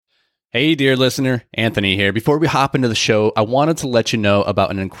Hey, dear listener, Anthony here. Before we hop into the show, I wanted to let you know about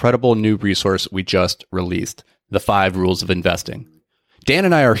an incredible new resource we just released, The 5 Rules of Investing. Dan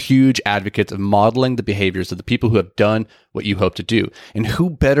and I are huge advocates of modeling the behaviors of the people who have done what you hope to do. And who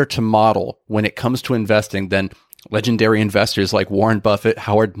better to model when it comes to investing than legendary investors like Warren Buffett,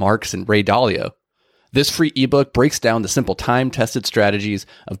 Howard Marks, and Ray Dalio? This free ebook breaks down the simple time-tested strategies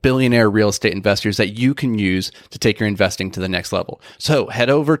of billionaire real estate investors that you can use to take your investing to the next level. So head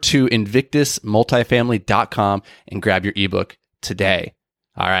over to invictusmultifamily.com and grab your ebook today.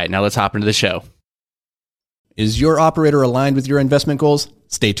 All right, now let's hop into the show. Is your operator aligned with your investment goals?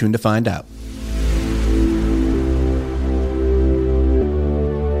 Stay tuned to find out.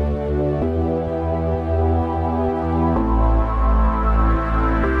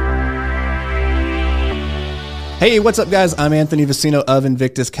 Hey, what's up, guys? I'm Anthony Vicino of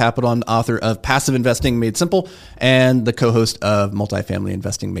Invictus Capital. I'm the author of Passive Investing Made Simple and the co-host of Multifamily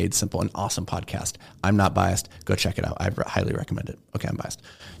Investing Made Simple, an awesome podcast. I'm not biased. Go check it out. I highly recommend it. Okay, I'm biased.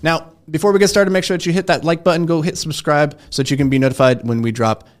 Now, before we get started, make sure that you hit that like button, go hit subscribe so that you can be notified when we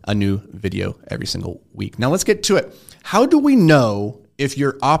drop a new video every single week. Now, let's get to it. How do we know if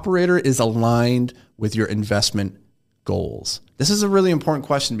your operator is aligned with your investment goals? This is a really important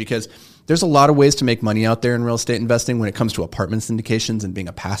question because there's a lot of ways to make money out there in real estate investing when it comes to apartment syndications and being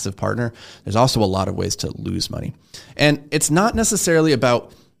a passive partner. There's also a lot of ways to lose money. And it's not necessarily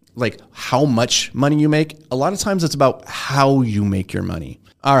about like how much money you make. A lot of times it's about how you make your money.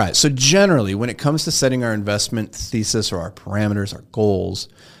 All right. So generally, when it comes to setting our investment thesis or our parameters, our goals,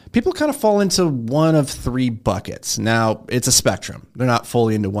 people kind of fall into one of three buckets. Now, it's a spectrum. They're not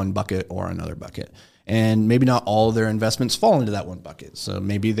fully into one bucket or another bucket. And maybe not all of their investments fall into that one bucket. So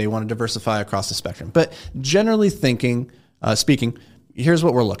maybe they want to diversify across the spectrum. But generally speaking, here's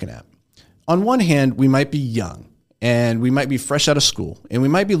what we're looking at. On one hand, we might be young and we might be fresh out of school and we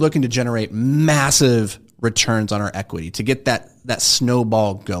might be looking to generate massive returns on our equity to get that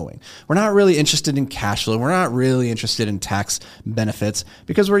snowball going. We're not really interested in cash flow. We're not really interested in tax benefits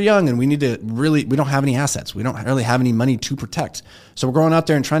because we're young and we don't have any assets. We don't really have any money to protect. So we're going out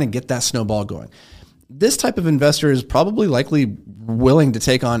there and trying to get that snowball going. This type of investor is probably likely willing to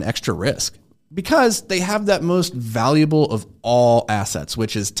take on extra risk because they have that most valuable of all assets,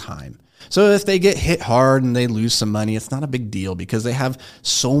 which is time. So if they get hit hard and they lose some money, it's not a big deal because they have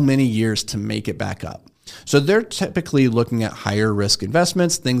so many years to make it back up. So they're typically looking at higher risk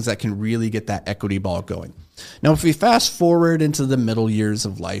investments, things that can really get that equity ball going. Now, if we fast forward into the middle years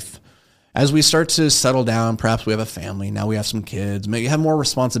of life, as we start to settle down, perhaps we have a family, now we have some kids, maybe have more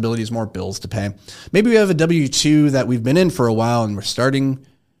responsibilities, more bills to pay. Maybe we have a W-2 that we've been in for a while and we're starting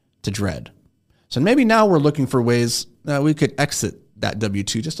to dread. So maybe now we're looking for ways that we could exit that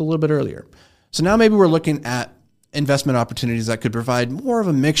W-2 just a little bit earlier. So now maybe we're looking at investment opportunities that could provide more of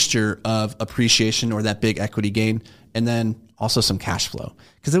a mixture of appreciation or that big equity gain and then also some cash flow.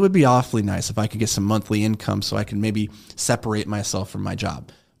 Because it would be awfully nice if I could get some monthly income so I can maybe separate myself from my job.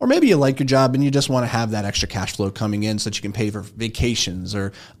 Or maybe you like your job and you just want to have that extra cash flow coming in so that you can pay for vacations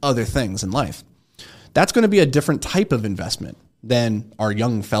or other things in life. That's going to be a different type of investment than our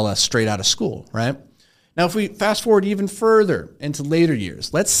young fella straight out of school, right? Now, if we fast forward even further into later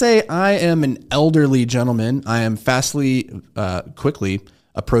years, let's say I am an elderly gentleman. I am quickly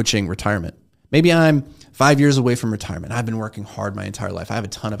approaching retirement. Maybe I'm 5 years away from retirement. I've been working hard my entire life. I have a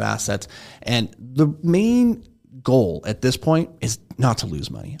ton of assets. And the main goal at this point is not to lose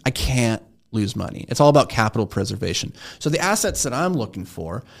money. I can't lose money. It's all about capital preservation. So the assets that I'm looking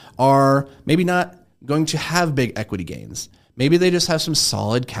for are maybe not going to have big equity gains. Maybe they just have some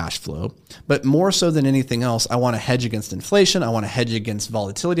solid cash flow, but more so than anything else, I want to hedge against inflation. I want to hedge against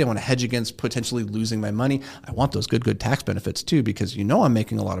volatility. I want to hedge against potentially losing my money. I want those good tax benefits too, because I'm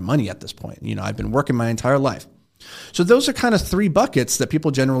making a lot of money at this point. I've been working my entire life. So those are kind of three buckets that people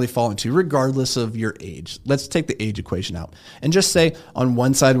generally fall into regardless of your age. Let's take the age equation out and just say on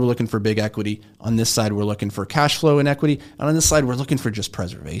one side, we're looking for big equity. On this side, we're looking for cash flow and equity. And on this side, we're looking for just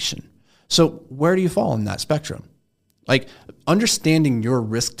preservation. So where do you fall in that spectrum? Like understanding your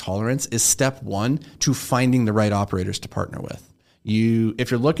risk tolerance is step one to finding the right operators to partner with.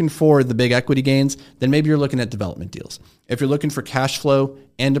 If you're looking for the big equity gains, then maybe you're looking at development deals. If you're looking for cash flow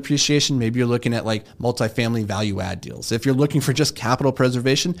and appreciation, maybe you're looking at like multifamily value add deals. If you're looking for just capital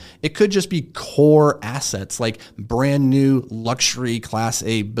preservation, it could just be core assets like brand new luxury class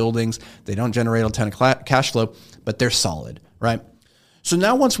A buildings. They don't generate a ton of cash flow, but they're solid, right? So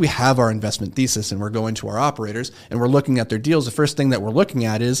now once we have our investment thesis and we're going to our operators and we're looking at their deals, the first thing that we're looking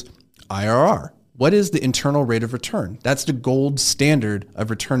at is IRR. what is the internal rate of return? That's the gold standard of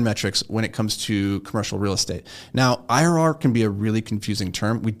return metrics when it comes to commercial real estate. Now, IRR can be a really confusing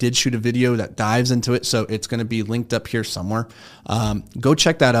term. We did shoot a video that dives into it, so it's going to be linked up here somewhere. Go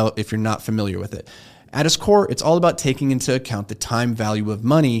check that out if you're not familiar with it. At its core, it's all about taking into account the time value of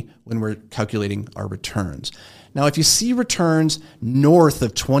money when we're calculating our returns. Now, if you see returns north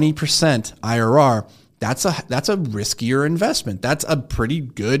of 20% IRR, that's a riskier investment. That's a pretty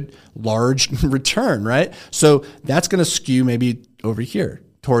good large return, right? So that's going to skew maybe over here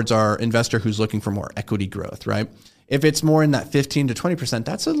towards our investor who's looking for more equity growth, right? If it's more in that 15 to 20%,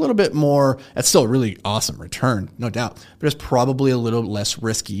 that's a little bit more, that's still a really awesome return, no doubt, but it's probably a little less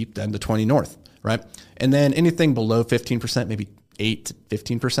risky than the 20 north, right? And then anything below 15%, maybe 8 to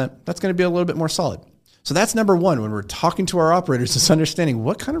 15%, that's going to be a little bit more solid. So that's number one when we're talking to our operators, is understanding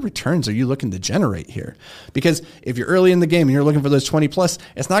what kind of returns are you looking to generate here? Because if you're early in the game and you're looking for those 20 plus,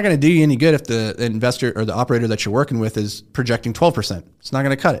 it's not going to do you any good if the investor or the operator that you're working with is projecting 12%. It's not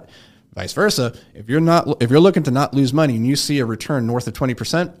going to cut it. Vice versa, if you're looking to not lose money and you see a return north of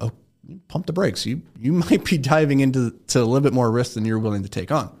 20%, pump the brakes. You might be diving into a little bit more risk than you're willing to take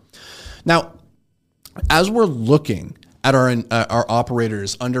on. Now, as we're looking at our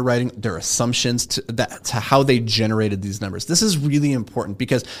operators underwriting their assumptions to how they generated these numbers, this is really important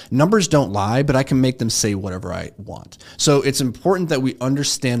because numbers don't lie, but I can make them say whatever I want. So it's important that we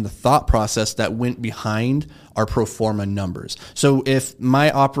understand the thought process that went behind our pro forma numbers. So if my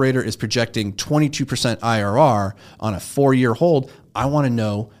operator is projecting 22% IRR on a 4-year hold, I want to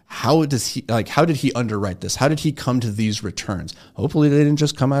know how did he underwrite this? How did he come to these returns? Hopefully they didn't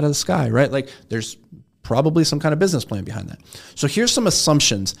just come out of the sky, right? Like there's probably some kind of business plan behind that. So here's some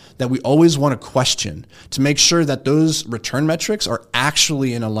assumptions that we always want to question to make sure that those return metrics are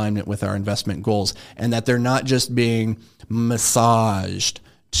actually in alignment with our investment goals and that they're not just being massaged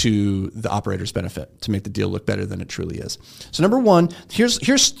to the operator's benefit to make the deal look better than it truly is. So number one,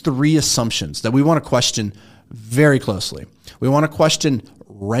 here's 3 assumptions that we want to question very closely. We want to question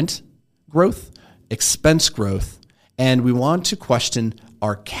rent growth, expense growth, and we want to question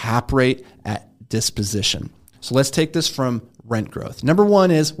our cap rate at disposition. So let's take this from rent growth. Number one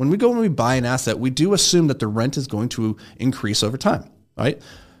is when we buy an asset, we do assume that the rent is going to increase over time, right?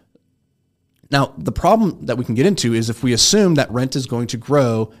 Now, the problem that we can get into is if we assume that rent is going to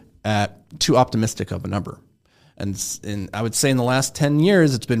grow at too optimistic of a number. And I would say in the last 10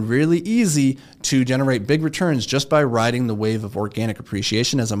 years, it's been really easy to generate big returns just by riding the wave of organic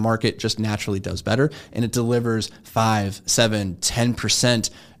appreciation as a market just naturally does better. And it delivers 5, 7, 10%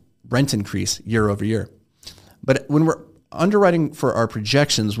 rent increase year over year. But when we're underwriting for our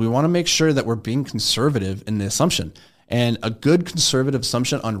projections, we want to make sure that we're being conservative in the assumption. And a good conservative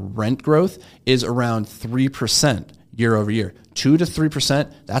assumption on rent growth is around 3% year over year. 2 to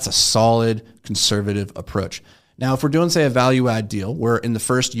 3%, that's a solid conservative approach. Now, if we're doing, say, a value add deal where in the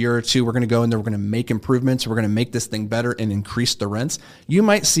first year or two, we're going to go in there, we're going to make improvements, we're going to make this thing better and increase the rents, you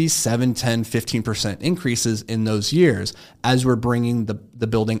might see 7, 10, 15% increases in those years as we're bringing the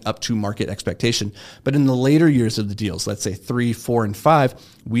building up to market expectation. But in the later years of the deals, let's say 3, 4, and 5,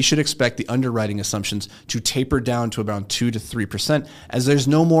 we should expect the underwriting assumptions to taper down to around 2 to 3% as there's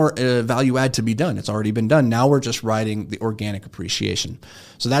no more value add to be done. It's already been done. Now we're just riding the organic appreciation.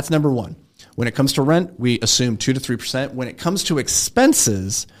 So that's number one. When it comes to rent, we assume 2 to 3%. When it comes to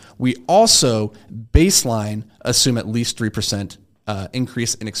expenses, we also baseline assume at least 3%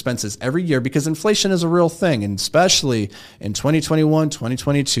 increase in expenses every year because inflation is a real thing. And especially in 2021,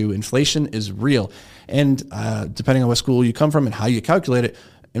 2022, inflation is real. And depending on what school you come from and how you calculate it,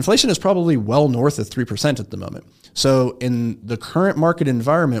 inflation is probably well north of 3% at the moment. So in the current market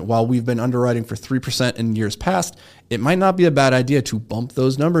environment, while we've been underwriting for 3% in years past, it might not be a bad idea to bump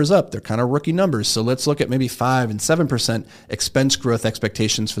those numbers up. They're kind of rookie numbers. So let's look at maybe 5 and 7% expense growth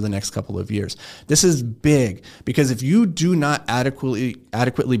expectations for the next couple of years. This is big because if you do not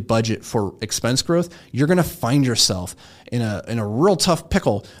adequately budget for expense growth, you're going to find yourself in a real tough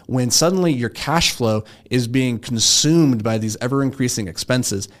pickle when suddenly your cash flow is being consumed by these ever increasing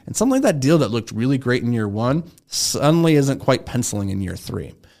expenses. And suddenly that deal that looked really great in year 1 suddenly isn't quite penciling in year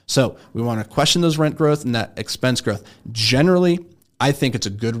 3. So we want to question those rent growth and that expense growth. Generally, I think it's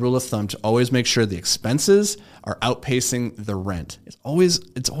a good rule of thumb to always make sure the expenses are outpacing the rent. It's always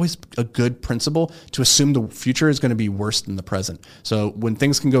a good principle to assume the future is going to be worse than the present. So when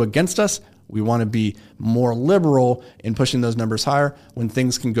things can go against us, we want to be more liberal in pushing those numbers higher. When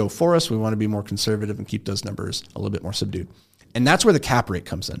things can go for us, we want to be more conservative and keep those numbers a little bit more subdued. And that's where the cap rate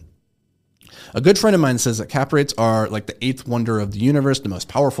comes in. A good friend of mine says that cap rates are like the 8th wonder of the universe, the most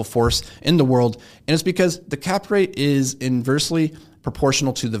powerful force in the world. And it's because the cap rate is inversely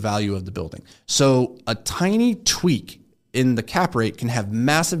proportional to the value of the building. So a tiny tweak in the cap rate can have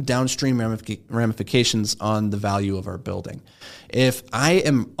massive downstream ramifications on the value of our building. If I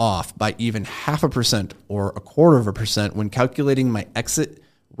am off by even 0.5% or 0.25% when calculating my exit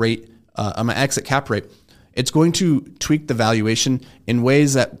rate, my exit cap rate, it's going to tweak the valuation in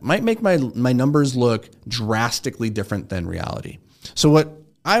ways that might make my numbers look drastically different than reality. So what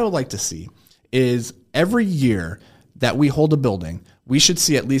I would like to see is every year that we hold a building, we should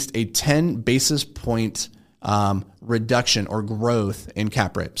see at least a 10 basis point reduction or growth in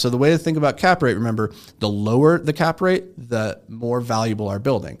cap rate. So the way to think about cap rate, remember, the lower the cap rate, the more valuable our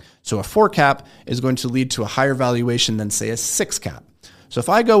building. So a 4 cap is going to lead to a higher valuation than, say, a 6 cap. So if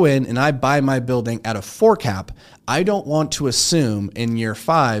I go in and I buy my building at a 4 cap, I don't want to assume in year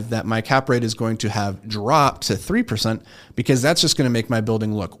 5 that my cap rate is going to have dropped to 3%, because that's just going to make my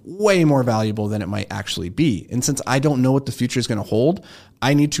building look way more valuable than it might actually be. And since I don't know what the future is going to hold,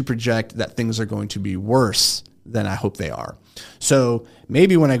 I need to project that things are going to be worse than I hope they are. So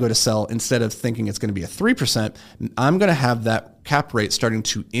maybe when I go to sell, instead of thinking it's going to be a 3%, I'm going to have that cap rate starting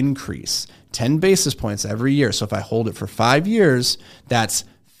to increase 10 basis points every year. So if I hold it for 5 years, that's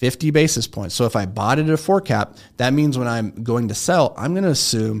 50 basis points. So if I bought it at a 4 cap, that means when I'm going to sell, I'm going to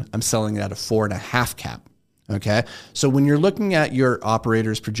assume I'm selling it at a 4.5 cap. Okay. So when you're looking at your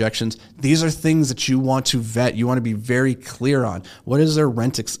operator's projections, these are things that you want to vet. You want to be very clear on what is their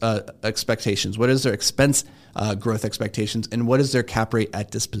rent expectations, what is their expense growth expectations, and what is their cap rate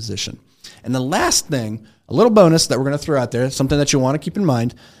at disposition. And the last thing, a little bonus that we're going to throw out there, something that you want to keep in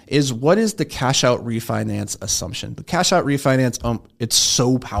mind, is what is the cash out refinance assumption? The cash out refinance, it's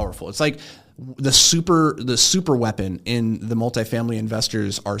so powerful. It's like the super weapon in the multifamily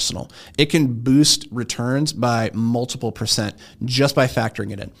investor's arsenal. It can boost returns by multiple percent just by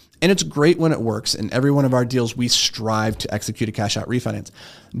factoring it in. And it's great when it works. In every one of our deals, we strive to execute a cash out refinance.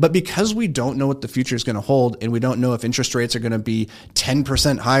 But because we don't know what the future is going to hold, and we don't know if interest rates are going to be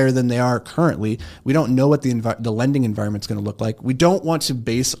 10% higher than they are currently, we don't know what the lending environment is going to look like. We don't want to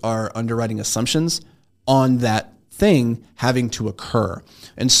base our underwriting assumptions on that thing having to occur.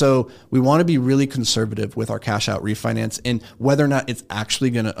 And so we want to be really conservative with our cash out refinance and whether or not it's actually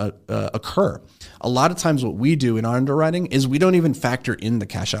going to occur. A lot of times what we do in our underwriting is we don't even factor in the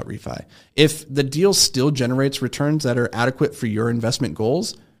cash out refi. If the deal still generates returns that are adequate for your investment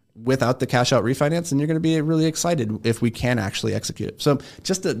goals without the cash out refinance, then you're going to be really excited if we can actually execute it. So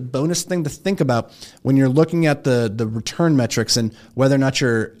just a bonus thing to think about when you're looking at the return metrics and whether or not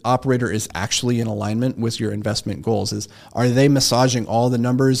your operator is actually in alignment with your investment goals is, are they massaging all the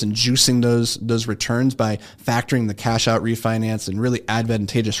numbers and juicing those returns by factoring the cash out refinance and really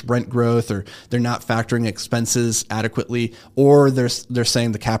advantageous rent growth, or they're not factoring expenses adequately, or they're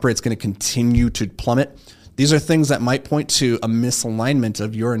saying the cap rate's going to continue to plummet? These are things that might point to a misalignment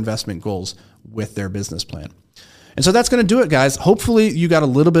of your investment goals with their business plan. And so that's going to do it, guys. Hopefully you got a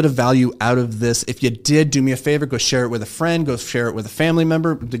little bit of value out of this. If you did, do me a favor, go share it with a friend, go share it with a family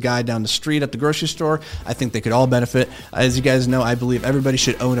member, the guy down the street at the grocery store. I think they could all benefit. As you guys know, I believe everybody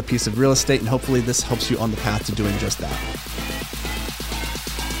should own a piece of real estate, and hopefully this helps you on the path to doing just that.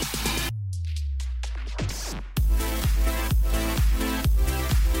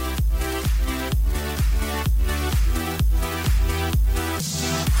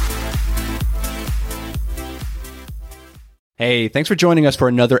 Hey, thanks for joining us for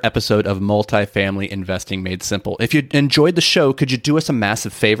another episode of Multifamily Investing Made Simple. If you enjoyed the show, could you do us a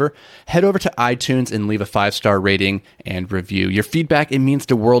massive favor? Head over to iTunes and leave a 5-star rating and review. Your feedback, it means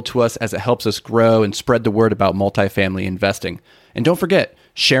the world to us as it helps us grow and spread the word about multifamily investing. And don't forget,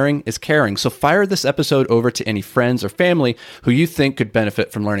 sharing is caring. So fire this episode over to any friends or family who you think could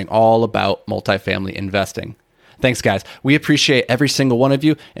benefit from learning all about multifamily investing. Thanks, guys. We appreciate every single one of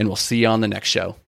you, and we'll see you on the next show.